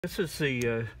This is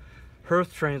the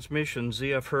Hurth transmission,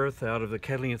 ZF Hurth, out of the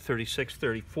Catalina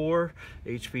 3634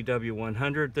 HVW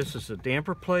 100. This is a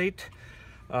damper plate,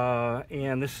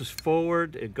 and this is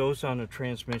forward. It goes on a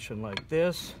transmission like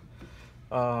this.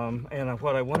 And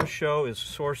what I want to show is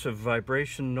source of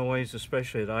vibration noise,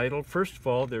 especially at idle. First of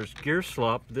all, there's gear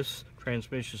slop. This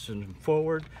transmission is in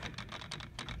forward.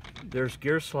 There's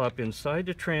gear slop inside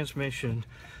the transmission.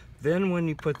 Then when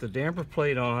you put the damper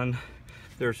plate on,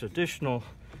 there's additional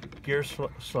gear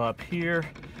slop here,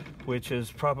 which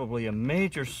is probably a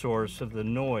major source of the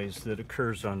noise that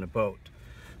occurs on the boat.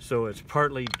 So it's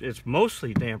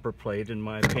mostly damper plate in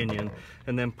my opinion,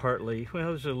 and then partly, well,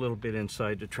 there's a little bit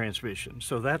inside the transmission.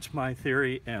 So that's my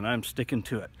theory, and I'm sticking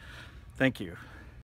to it. Thank you.